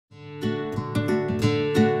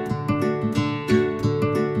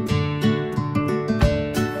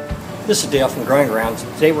This is Dale from Growing Grounds.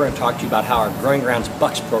 Today we're going to talk to you about how our Growing Grounds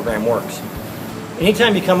Bucks program works.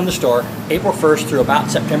 Anytime you come in the store, April 1st through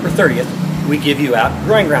about September 30th, we give you out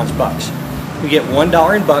Growing Grounds Bucks. We get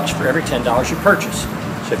 $1 in bucks for every $10 you purchase.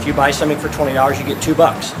 So if you buy something for $20, you get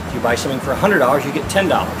 $2. If you buy something for $100, you get $10.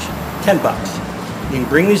 $10. You can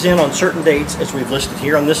bring these in on certain dates, as we've listed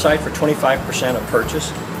here on this side for 25% of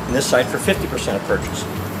purchase, and this side for 50% of purchase.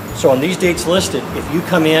 So on these dates listed, if you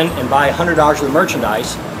come in and buy $100 worth of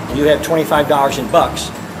merchandise, and you have $25 in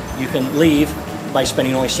bucks, you can leave by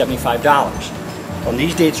spending only $75. On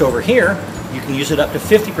these dates over here, you can use it up to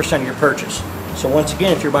 50% of your purchase. So once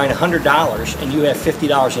again, if you're buying $100 and you have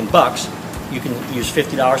 $50 in bucks, you can use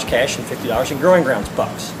 $50 cash and $50 in Growing Grounds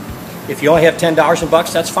bucks. If you only have $10 in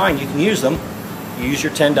bucks, that's fine. You can use them. You use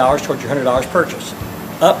your $10 towards your $100 purchase.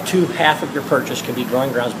 Up to half of your purchase can be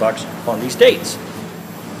Growing Grounds bucks on these dates.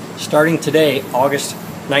 Starting today, August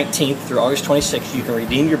 19th through August 26th, you can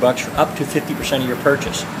redeem your bucks for up to 50% of your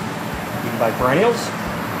purchase. You can buy perennials,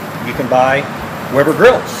 you can buy Weber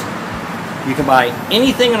grills, you can buy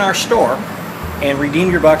anything in our store and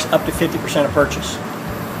redeem your bucks up to 50% of purchase.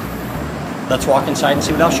 Let's walk inside and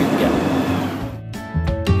see what else you can get.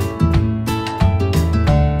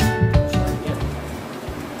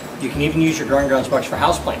 You can even use your Growing Grounds bucks for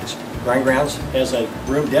houseplants. Growing Grounds has a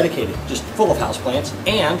room dedicated, just full of houseplants,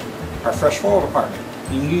 and our fresh floral department.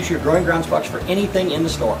 You can use your Growing Grounds bucks for anything in the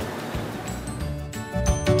store.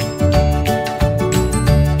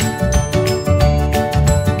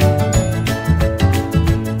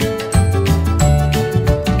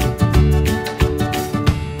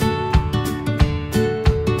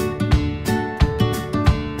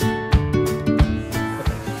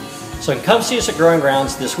 So come see us at Growing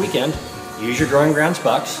Grounds this weekend. Use your Growing Grounds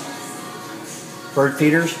bucks, bird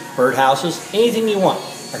feeders, bird houses, anything you want.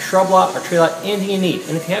 Our shrub lot, our tree lot, anything you need.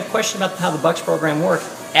 And if you have questions about how the bucks program works,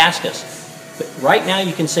 ask us. But right now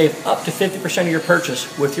you can save up to 50% of your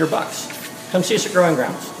purchase with your bucks. Come see us at Growing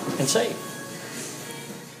Grounds and save.